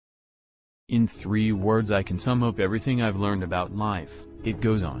In 3 words I can sum up everything I've learned about life, it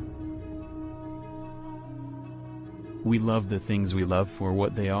goes on. We love the things we love for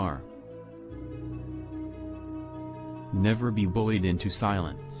what they are. Never be bullied into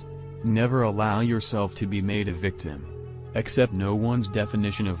silence. Never allow yourself to be made a victim. Accept no one's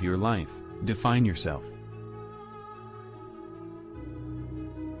definition of your life, define yourself.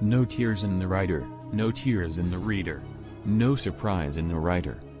 No tears in the writer, no tears in the reader. No surprise in the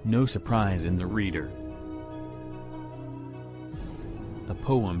writer, no surprise in the reader. A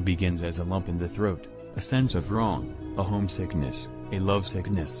poem begins as a lump in the throat, a sense of wrong, a homesickness, a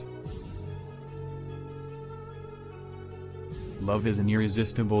lovesickness. Love is an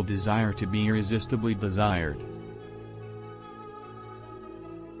irresistible desire to be irresistibly desired.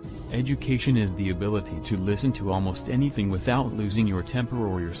 Education is the ability to listen to almost anything without losing your temper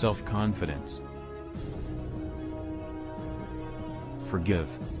or your self-confidence. Forgive,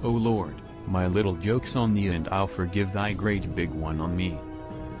 O Lord, my little jokes on thee, and I'll forgive thy great big one on me.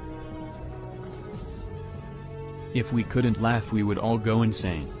 If we couldn't laugh we would all go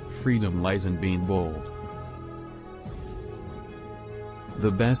insane. Freedom lies in being bold.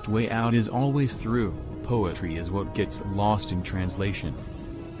 The best way out is always through. Poetry is what gets lost in translation.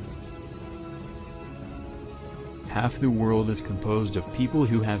 Half the world is composed of people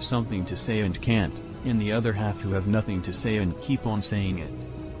who have something to say and can't, and the other half who have nothing to say and keep on saying it.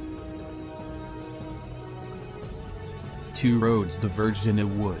 2 roads diverged in a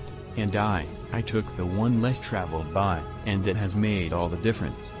wood, and I took the one less traveled by, and it has made all the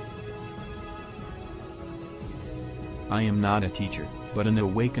difference. I am not a teacher, but an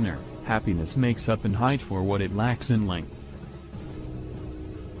awakener. Happiness makes up in height for what it lacks in length.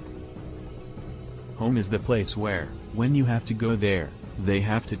 Home is the place where, when you have to go there, they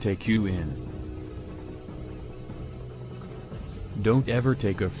have to take you in. Don't ever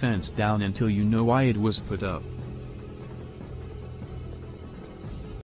take a fence down until you know why it was put up.